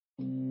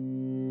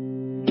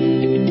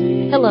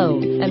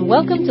Hello, and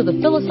welcome to the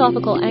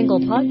Philosophical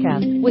Angle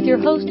podcast with your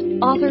host,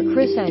 author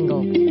Chris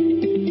Angle.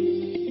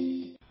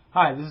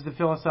 Hi, this is the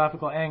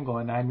Philosophical Angle,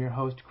 and I'm your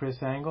host,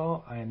 Chris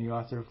Angle. I am the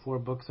author of 4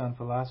 books on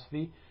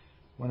philosophy,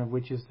 one of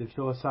which is The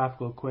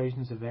Philosophical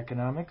Equations of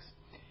Economics.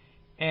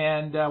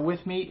 And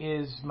with me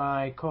is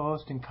my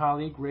co-host and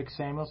colleague, Rick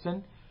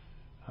Samuelson.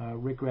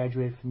 Rick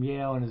graduated from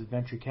Yale and is a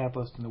venture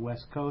capitalist on the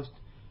West Coast.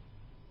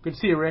 Good to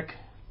see you, Rick.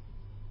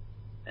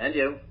 And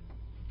you.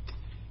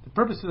 The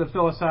purpose of the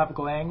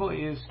Philosophical Angle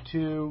is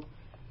to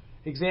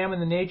examine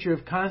the nature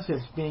of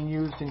concepts being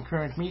used in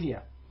current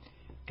media.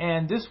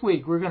 And this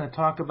week we're going to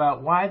talk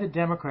about why the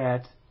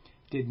Democrats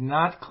did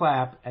not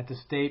clap at the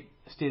State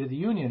of the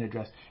Union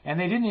address. And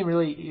they didn't even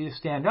really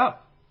stand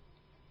up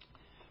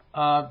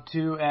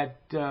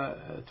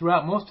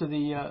throughout most of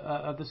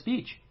the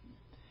speech.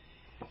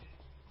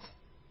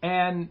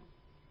 And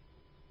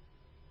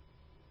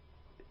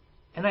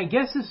I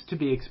guess it's to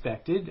be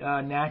expected.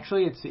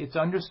 Naturally, it's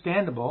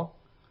understandable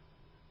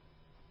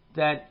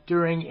that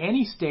during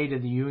any State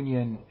of the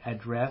Union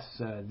address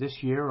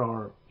this year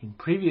or in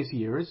previous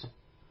years,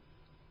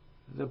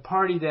 the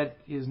party that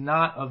is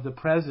not of the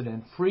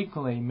president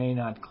frequently may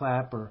not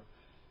clap or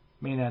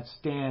may not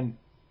stand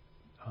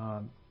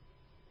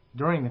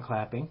during the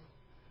clapping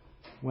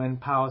when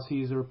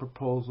policies or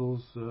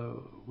proposals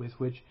with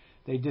which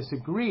they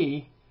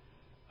disagree,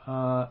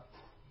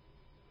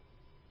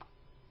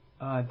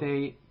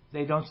 they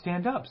don't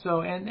stand up.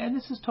 So and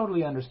this is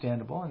totally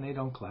understandable, and they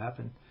don't clap.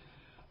 And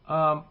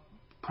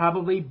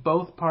probably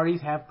both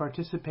parties have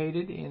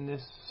participated in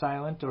this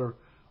silent or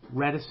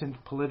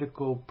reticent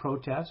political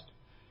protest.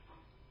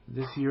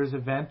 This year's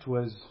event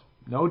was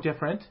no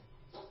different.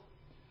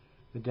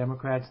 The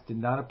Democrats did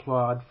not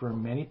applaud for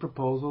many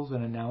proposals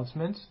and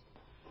announcements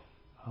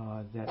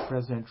that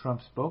President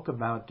Trump spoke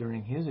about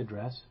during his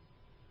address.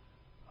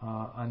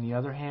 On the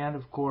other hand,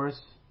 of course,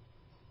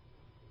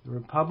 the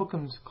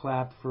Republicans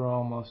clapped for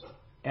almost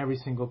every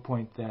single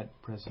point that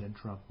President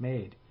Trump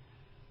made.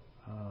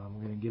 I'm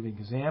going to give an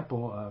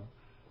example.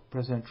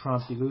 President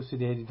Trump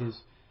elucidated his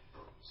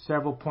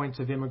several points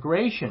of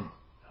immigration.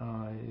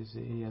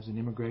 He has an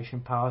immigration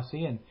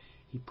policy, and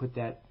he put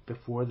that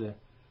before the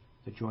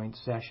joint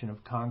session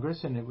of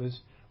Congress, and it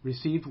was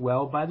received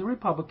well by the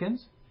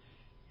Republicans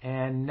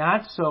and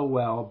not so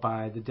well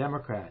by the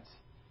Democrats.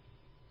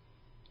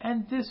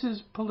 And this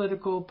is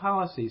political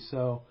policy,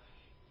 so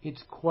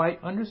it's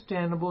quite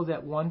understandable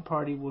that one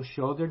party will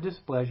show their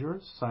displeasure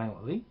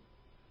silently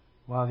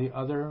while the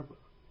other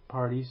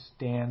party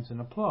stands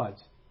and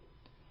applauds.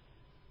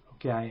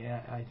 Okay,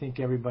 I think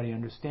everybody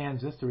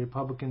understands this. The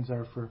Republicans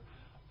are for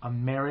a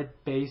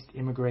merit-based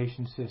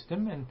immigration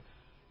system, and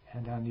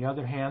on the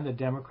other hand, the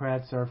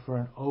Democrats are for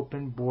an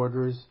open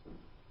borders,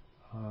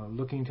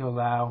 looking to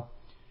allow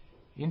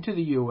into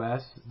the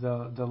U.S.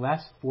 the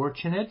less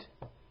fortunate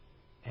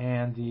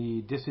and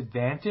the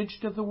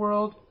disadvantaged of the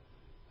world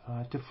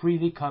to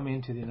freely come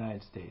into the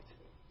United States.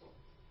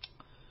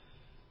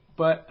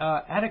 But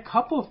at a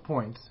couple of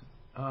points,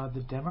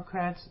 the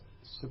Democrats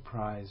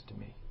surprised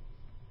me.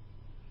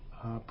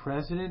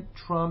 President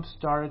Trump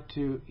started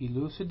to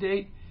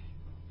elucidate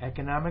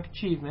economic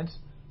achievements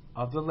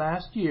of the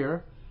last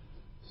year,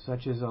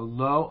 such as a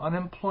low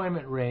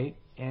unemployment rate,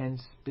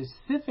 and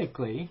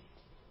specifically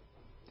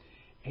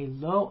a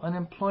low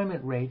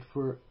unemployment rate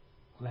for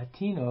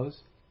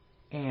Latinos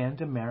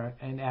and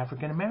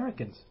African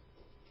Americans.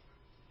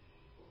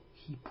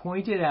 He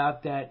pointed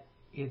out that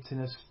it's an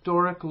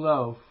historic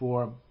low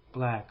for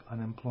black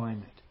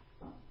unemployment.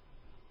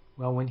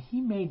 Well, when he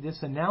made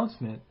this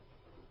announcement,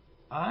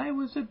 I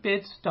was a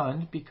bit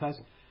stunned because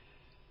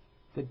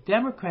the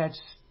Democrats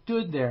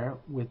sat there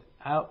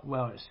without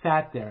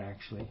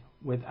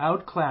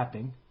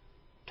clapping,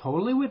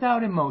 totally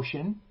without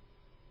emotion,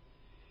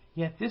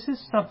 yet this is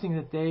something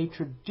that they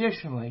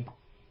traditionally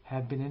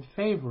have been in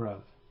favor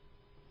of.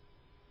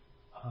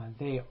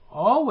 They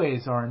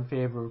always are in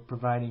favor of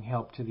providing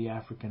help to the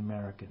African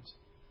Americans.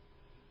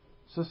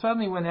 So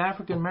suddenly when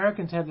African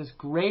Americans have this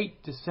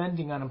great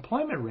descending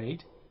unemployment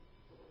rate,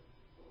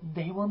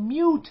 they were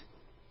mute.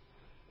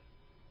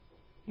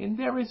 In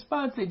their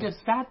response, they just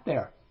sat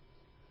there.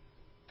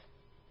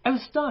 I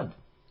was stunned.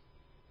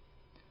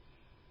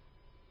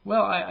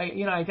 Well,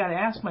 I got to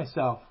ask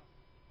myself,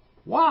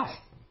 why?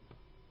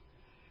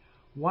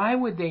 Why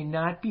would they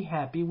not be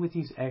happy with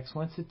these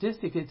excellent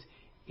statistics?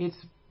 It's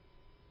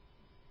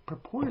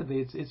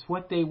purportedly, it's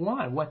what they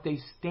want, what they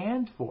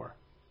stand for.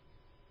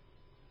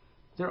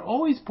 They're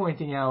always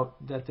pointing out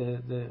that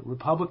the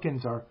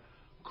Republicans are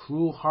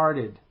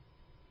cruel-hearted,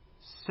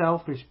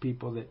 selfish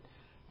people that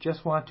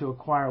just want to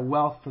acquire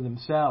wealth for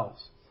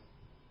themselves,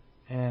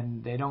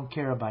 and they don't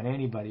care about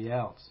anybody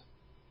else.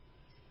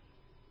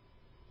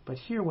 But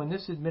here, when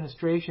this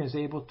administration is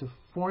able to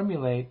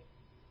formulate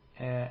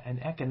an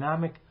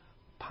economic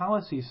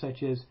policy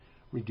such as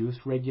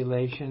reduced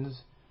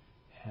regulations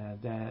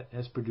that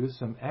has produced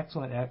some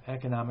excellent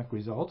economic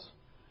results,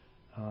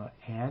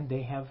 and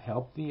they have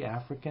helped the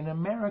African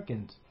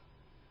Americans.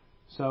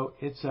 So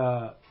it's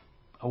a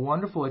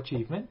wonderful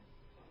achievement.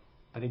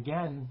 But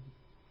again,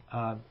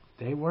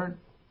 they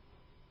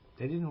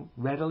didn't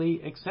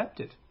readily accept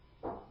it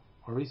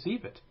or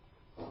receive it.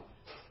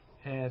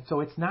 So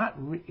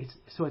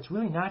it's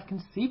really not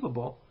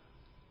conceivable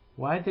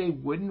why they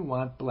wouldn't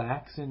want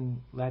blacks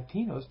and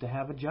Latinos to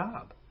have a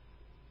job.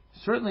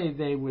 Certainly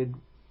they would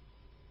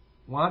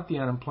want the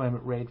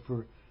unemployment rate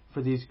for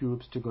these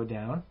groups to go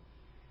down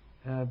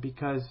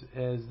because,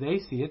 as they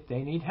see it,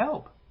 they need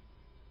help.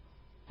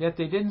 Yet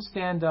they didn't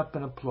stand up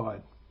and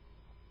applaud.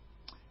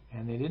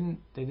 And they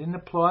didn't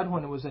applaud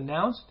when it was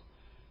announced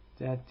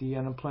that the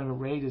unemployment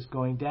rate is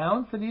going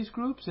down for these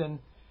groups,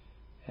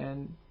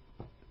 and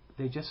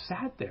they just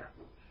sat there.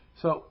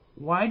 So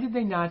why did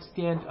they not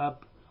stand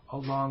up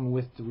along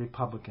with the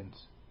Republicans?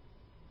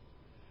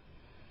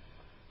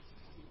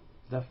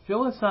 The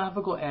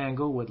philosophical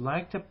angle would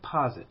like to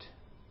posit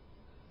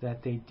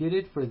that they did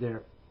it for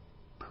their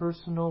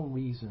personal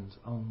reasons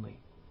only.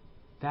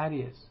 That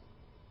is,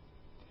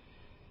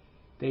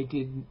 they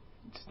did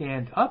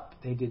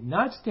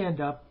not stand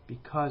up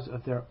because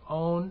of their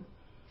own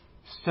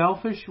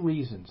selfish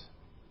reasons.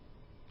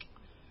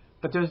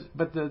 But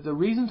the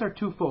reasons are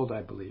twofold,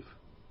 I believe.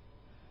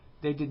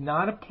 They did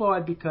not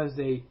applaud because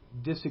they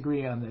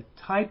disagree on the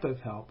type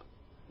of help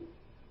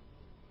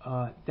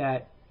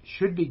that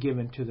should be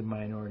given to the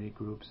minority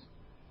groups,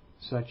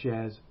 such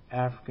as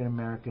African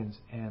Americans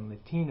and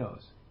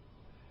Latinos.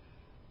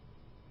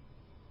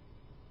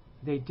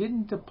 They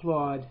didn't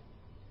applaud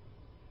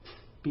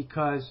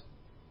because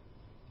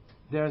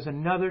there's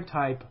another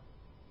type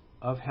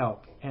of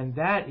help, and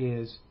that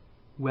is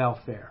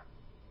welfare.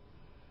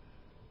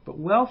 But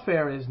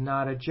welfare is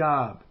not a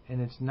job, and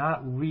it's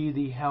not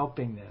really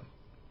helping them.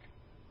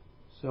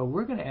 So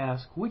we're going to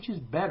ask, which is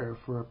better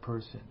for a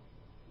person?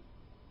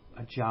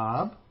 A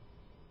job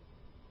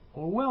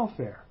or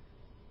welfare?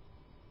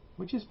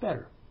 Which is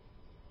better?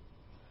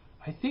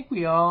 I think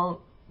we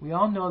all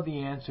know the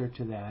answer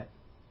to that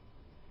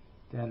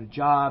a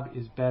job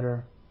is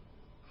better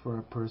for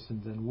a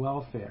person than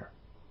welfare.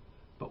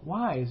 But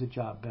why is a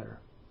job better?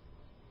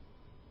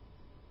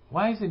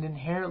 Why is it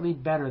inherently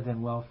better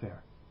than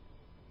welfare?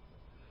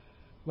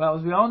 Well,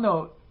 as we all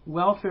know,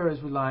 welfare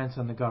is reliance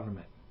on the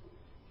government.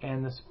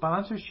 And the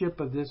sponsorship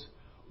of this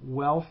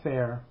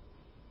welfare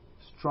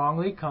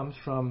strongly comes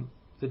from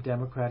the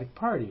Democratic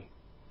Party,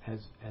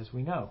 as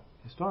we know,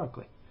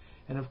 historically.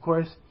 And of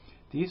course,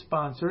 these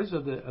sponsors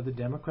of the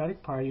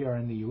Democratic Party are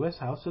in the U.S.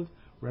 House of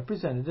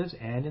Representatives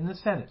and in the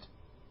Senate.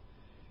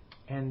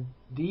 And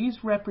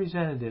these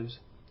representatives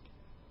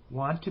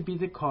want to be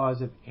the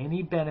cause of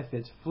any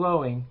benefits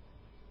flowing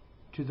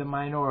to the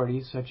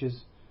minorities, such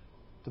as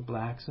the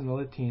blacks and the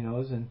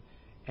Latinos,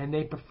 and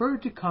they prefer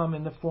to come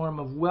in the form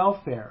of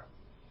welfare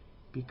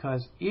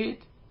because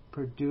it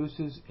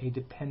produces a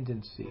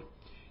dependency,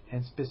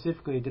 and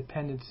specifically a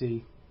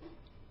dependency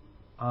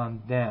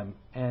on them,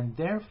 and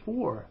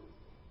therefore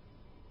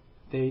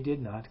they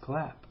did not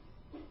clap.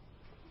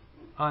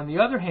 On the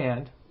other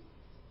hand,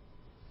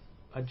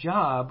 a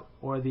job,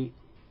 or the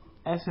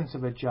essence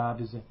of a job,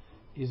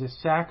 is a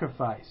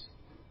sacrifice,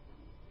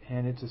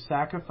 and it's a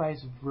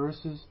sacrifice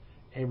versus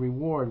a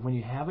reward. When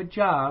you have a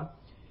job,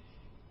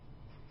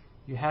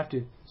 you have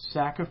to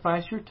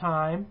sacrifice your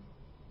time,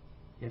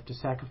 you have to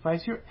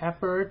sacrifice your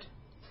effort,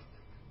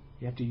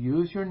 you have to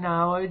use your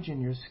knowledge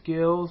and your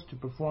skills to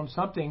perform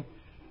something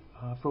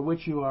for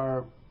which you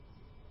are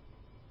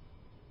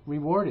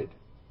rewarded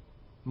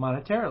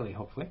monetarily,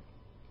 hopefully.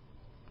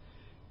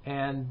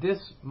 And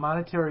this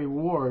monetary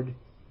reward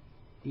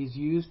is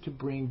used to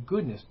bring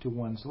goodness to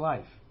one's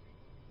life.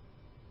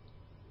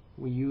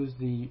 We use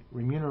the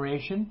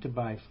remuneration to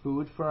buy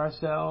food for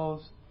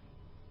ourselves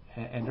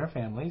and our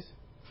families.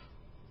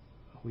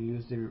 We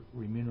use the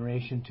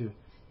remuneration to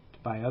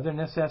buy other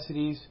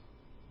necessities,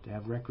 to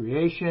have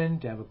recreation,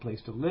 to have a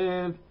place to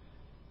live,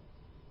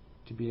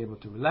 to be able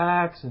to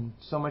relax, and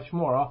so much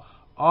more.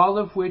 All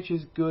of which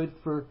is good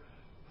for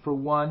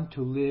one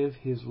to live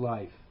his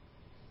life.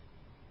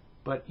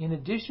 But in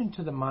addition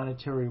to the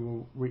monetary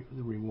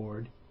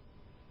reward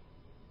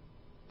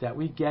that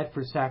we get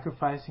for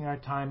sacrificing our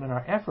time and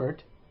our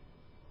effort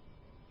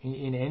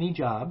in any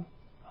job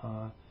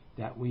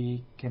that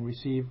we can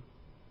receive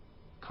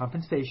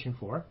compensation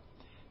for,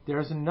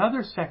 there's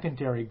another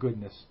secondary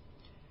goodness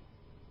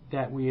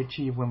that we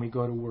achieve when we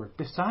go to work,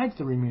 besides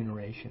the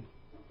remuneration.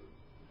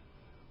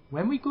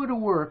 When we go to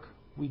work,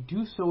 we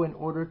do so in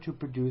order to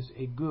produce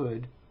a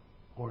good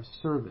or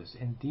service.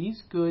 And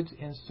these goods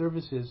and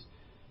services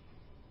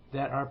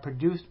that are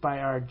produced by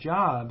our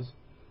jobs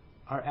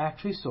are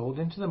actually sold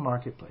into the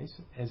marketplace,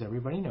 as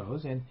everybody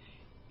knows. And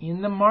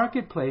in the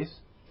marketplace,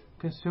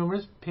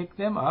 consumers pick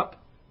them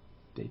up.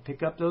 They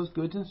pick up those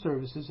goods and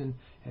services,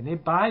 and they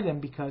buy them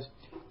because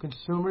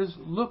consumers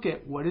look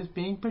at what is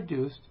being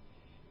produced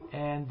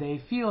and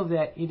they feel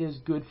that it is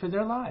good for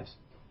their lives,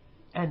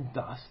 and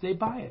thus they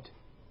buy it.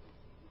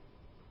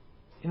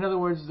 In other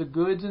words, the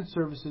goods and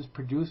services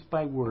produced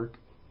by work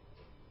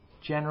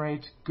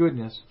generates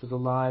goodness for the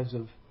lives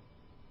of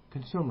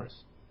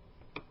consumers.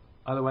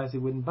 Otherwise, they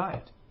wouldn't buy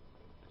it.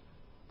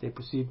 They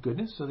perceive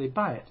goodness, so they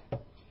buy it.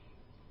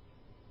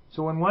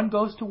 So when one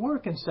goes to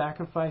work and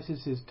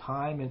sacrifices his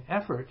time and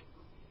effort,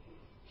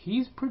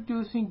 he's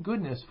producing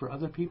goodness for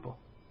other people.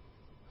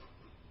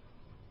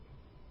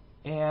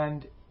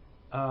 And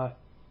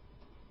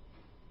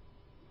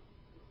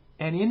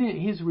in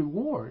his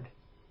reward,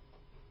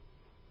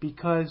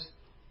 because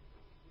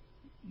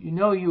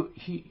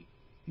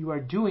you are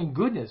doing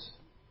goodness,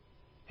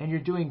 and you're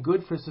doing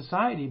good for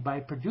society by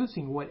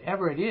producing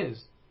whatever it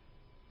is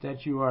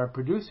that you are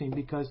producing,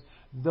 because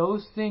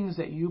those things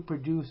that you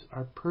produce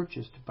are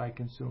purchased by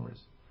consumers,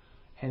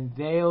 and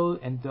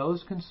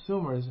those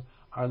consumers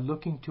are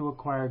looking to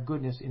acquire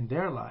goodness in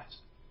their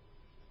lives.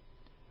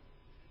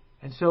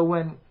 And so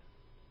when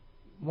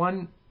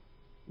one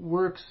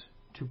works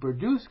to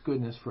produce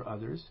goodness for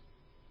others,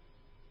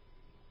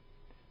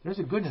 there's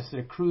a goodness that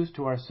accrues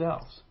to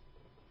ourselves.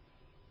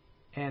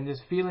 And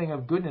this feeling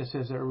of goodness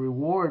as a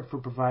reward for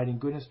providing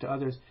goodness to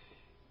others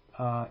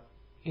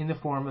in the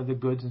form of the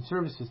goods and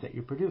services that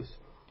you produce.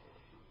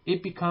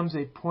 It becomes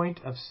a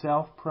point of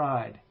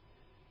self-pride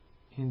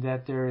in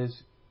that there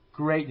is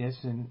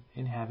greatness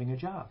in having a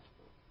job.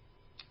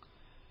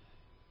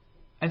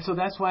 And so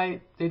that's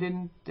why they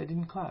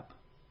didn't clap.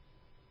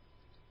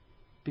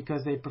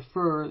 Because they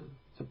prefer,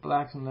 the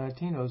blacks and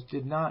Latinos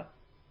does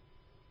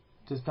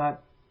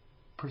not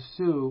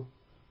pursue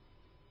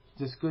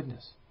this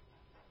goodness.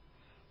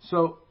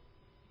 So,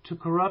 to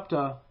corrupt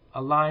a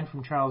line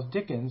from Charles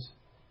Dickens,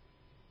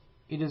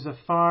 it is a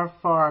far,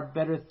 far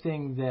better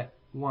thing that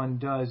one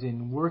does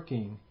in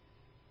working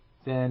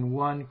than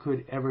one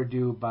could ever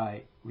do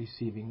by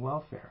receiving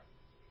welfare.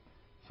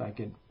 If I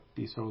could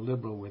be so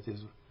liberal with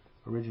his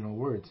original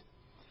words.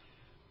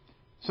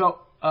 So,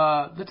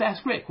 let's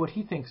ask Rick what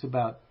he thinks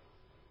about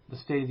the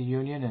State of the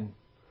Union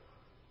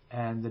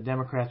and the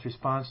Democrats'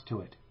 response to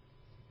it.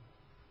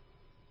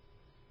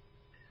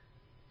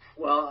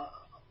 Well,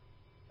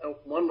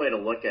 one way to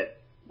look at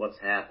what's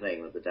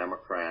happening with the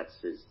Democrats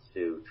is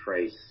to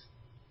trace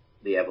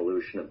the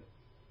evolution of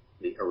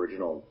the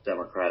original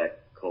Democratic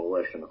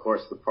coalition. Of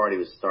course, the party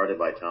was started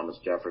by Thomas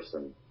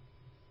Jefferson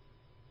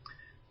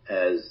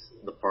as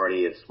the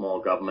party of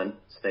small government,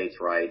 states'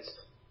 rights,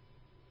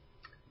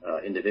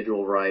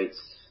 individual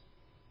rights.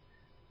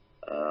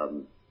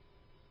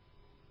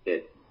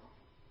 It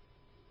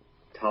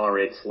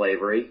tolerated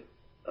slavery,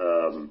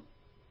 in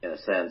a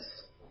sense,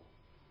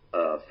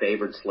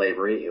 favored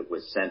slavery. It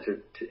was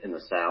centered in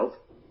the South.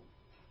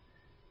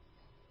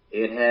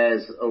 It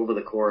has, over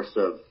the course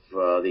of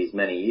these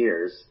many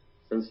years,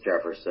 since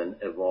Jefferson,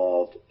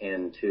 evolved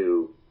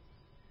into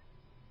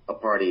a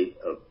party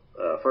of,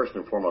 first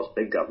and foremost,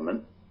 big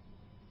government.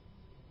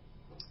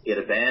 It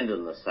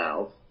abandoned the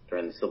South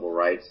during the Civil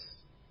Rights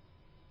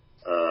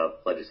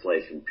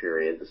legislation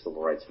period, the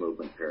Civil Rights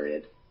Movement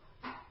period.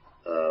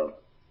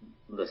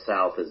 The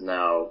South is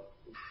now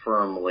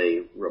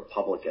firmly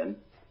Republican,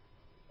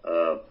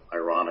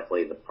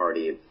 ironically, the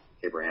party of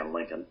Abraham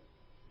Lincoln.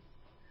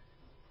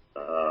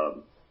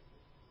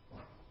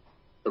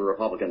 The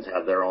Republicans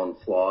have their own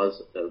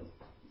flaws.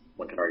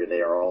 One can argue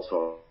they are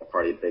also a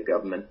party of big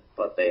government,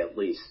 but they at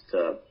least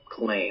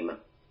claim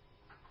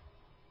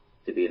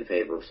to be in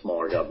favor of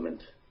smaller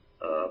government,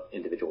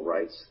 individual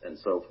rights, and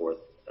so forth.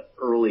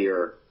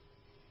 Earlier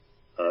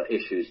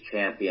issues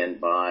championed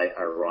by,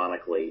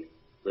 ironically,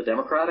 the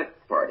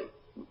Democratic Party.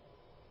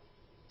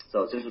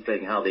 So it's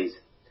interesting how the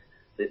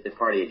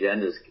party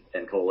agendas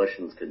and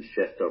coalitions can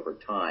shift over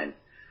time.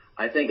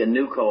 I think a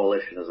new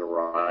coalition is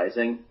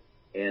arising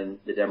in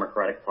the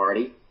Democratic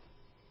Party,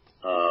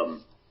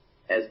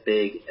 as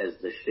big as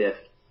the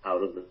shift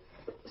out of the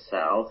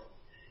South,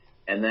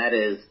 and that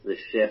is the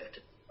shift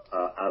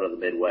out of the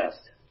Midwest.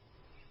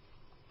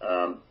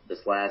 This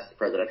last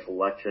presidential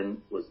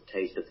election was a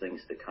taste of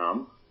things to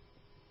come.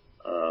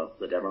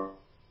 The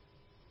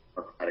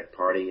Democratic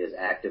Party is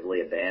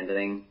actively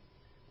abandoning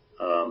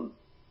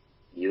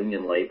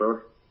union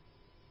labor.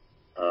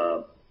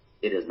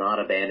 It is not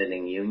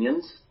abandoning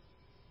unions.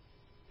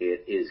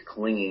 It is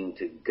clinging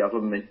to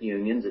government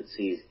unions. It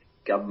sees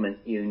government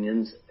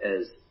unions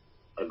as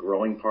a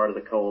growing part of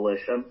the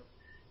coalition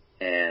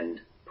and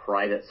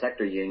private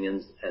sector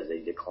unions as a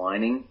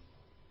declining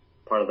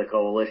part of the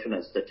coalition,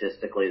 and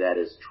statistically that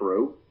is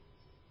true.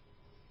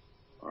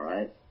 All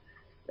right.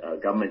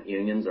 Government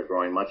unions are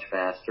growing much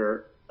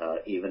faster,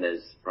 even as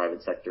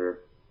private sector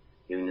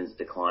unions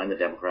decline. The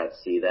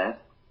Democrats see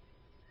that.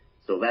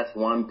 So that's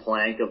one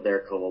plank of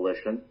their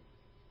coalition,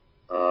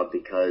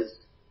 because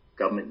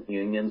government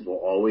unions will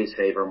always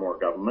favor more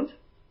government.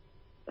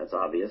 That's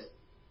obvious.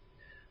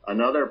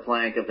 Another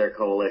plank of their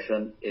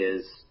coalition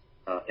is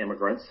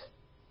immigrants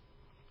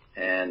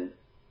and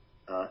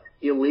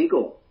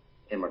illegal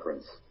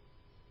immigrants.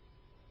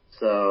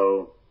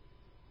 So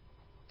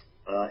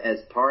as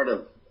part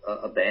of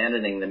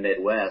abandoning the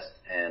Midwest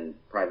and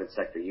private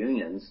sector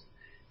unions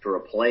to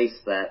replace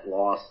that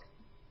lost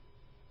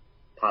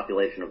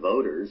population of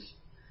voters,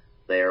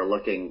 they are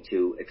looking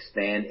to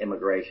expand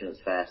immigration as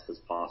fast as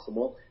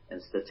possible.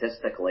 And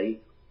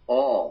statistically,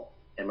 all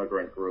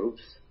immigrant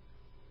groups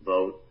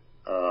vote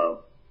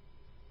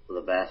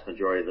the vast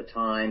majority of the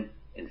time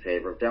in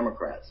favor of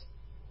Democrats.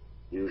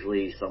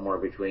 usually somewhere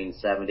between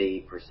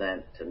 70%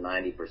 to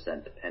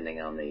 90%,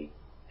 depending on the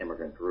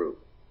immigrant group.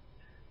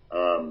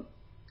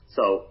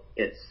 So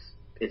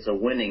it's a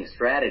winning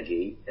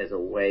strategy as a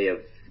way of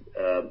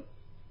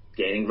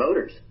gaining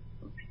voters.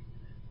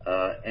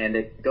 And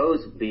it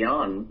goes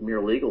beyond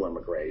mere legal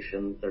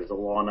immigration. There's a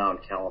law now in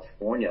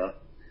California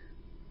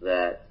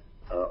that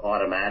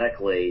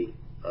automatically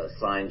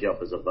signs you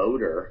up as a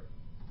voter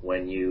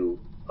when you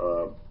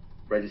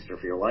register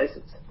for your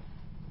license.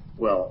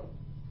 Well,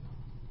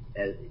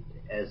 as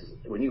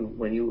when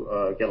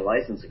you get a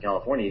license in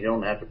California, you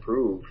don't have to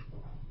prove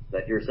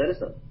that you're a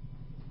citizen.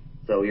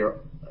 So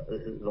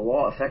the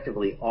law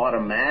effectively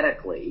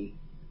automatically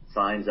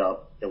signs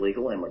up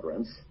illegal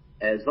immigrants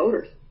as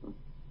voters.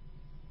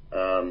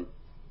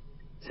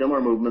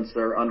 Similar movements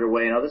are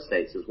underway in other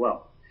states as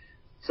well.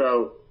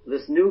 So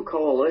this new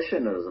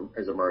coalition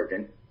is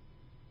emerging,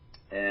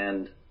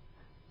 and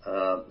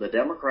the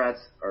Democrats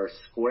are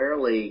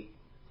squarely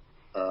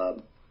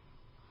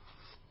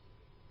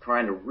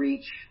trying to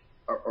reach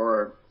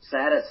or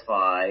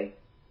satisfy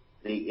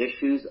the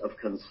issues of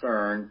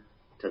concern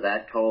to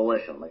that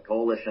coalition. The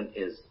coalition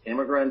is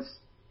immigrants,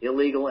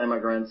 illegal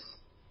immigrants,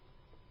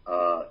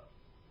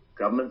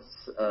 government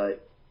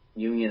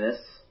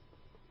unionists,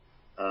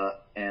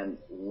 and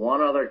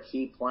one other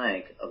key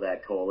plank of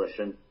that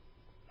coalition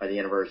are the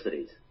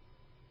universities.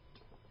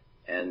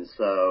 And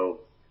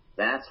so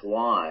that's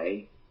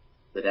why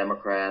the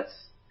Democrats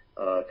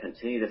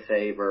continue to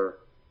favor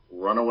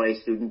runaway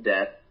student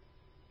debt,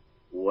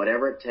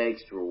 whatever it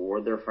takes to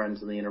reward their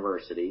friends in the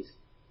universities.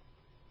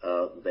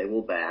 They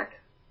will back,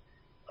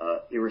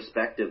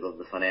 irrespective of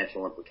the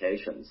financial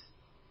implications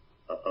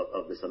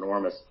of this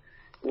enormous,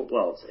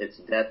 well, it's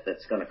debt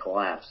that's going to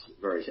collapse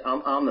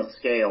on the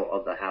scale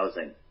of the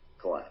housing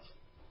collapse.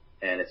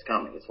 And it's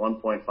coming. It's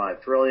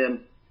 $1.5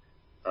 trillion.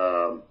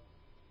 The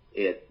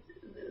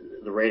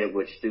rate at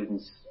which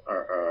students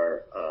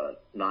are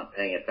not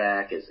paying it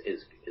back is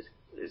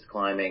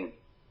climbing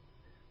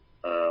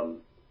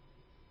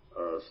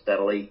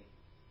steadily.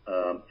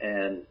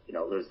 And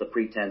there's the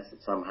pretense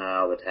that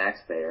somehow the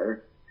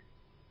taxpayer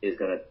is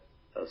going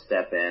to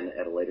step in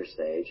at a later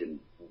stage and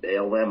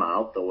bail them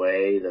out the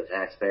way the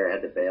taxpayer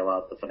had to bail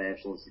out the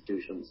financial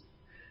institutions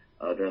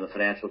during the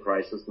financial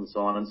crisis and so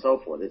on and so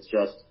forth. It's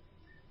just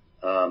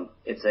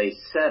it's a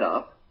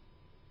setup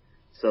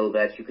so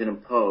that you can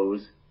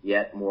impose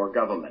yet more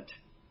government.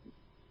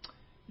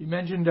 You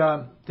mentioned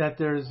that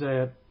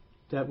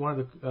that one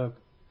of the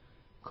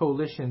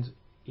coalitions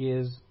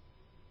is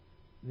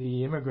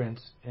the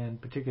immigrants, and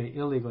particularly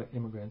illegal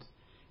immigrants.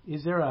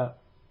 Is there a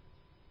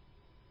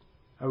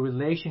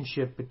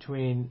relationship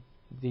between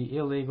the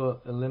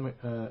illegal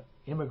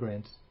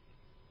immigrants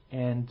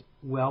and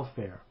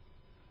welfare?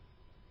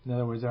 In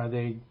other words, are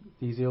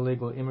these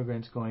illegal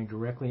immigrants going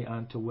directly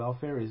onto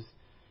welfare?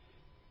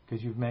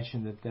 Because you've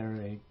mentioned that they're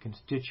a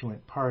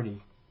constituent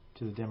party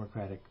to the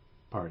Democratic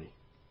Party.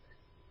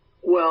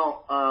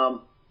 Well,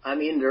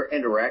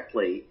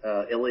 indirectly,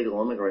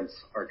 illegal immigrants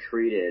are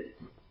treated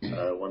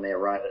when they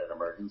arrive at an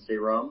emergency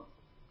room.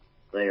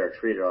 They are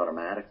treated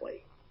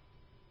automatically,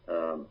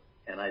 and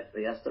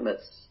the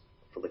estimates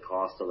for the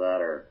cost of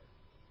that are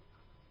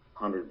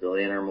 $100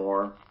 billion or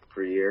more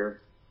per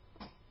year.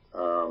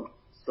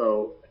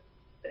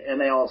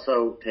 And they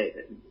also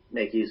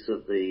make use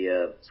of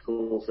the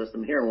school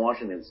system here in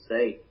Washington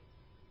State.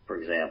 For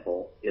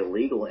example,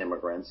 illegal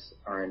immigrants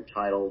are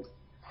entitled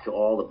to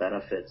all the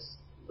benefits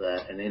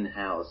that an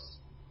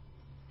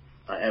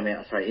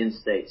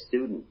in-state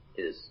student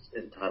is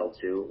entitled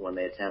to when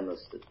they attend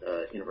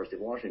the University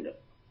of Washington.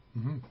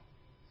 Mm-hmm.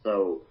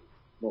 So,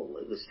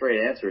 the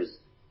straight answer is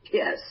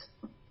yes.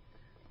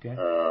 Okay.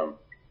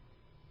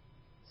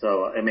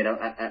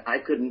 I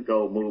couldn't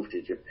go move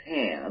to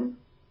Japan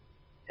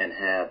and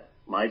have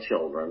my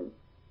children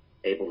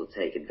able to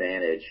take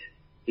advantage,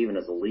 even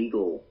as a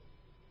legal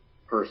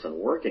person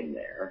working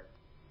there,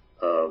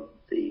 of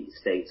the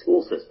state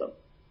school system,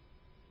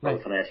 right, or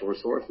the financial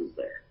resources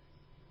there.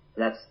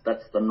 And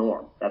that's the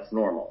norm. That's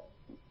normal.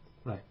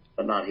 Right.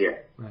 But not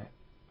here. Right.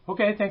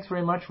 Okay, thanks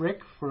very much,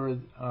 Rick, for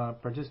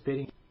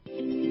participating.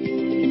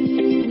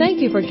 Thank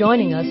you for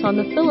joining us on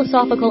the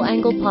Philosophical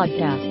Angle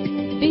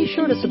podcast. Be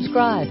sure to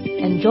subscribe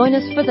and join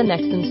us for the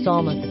next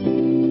installment.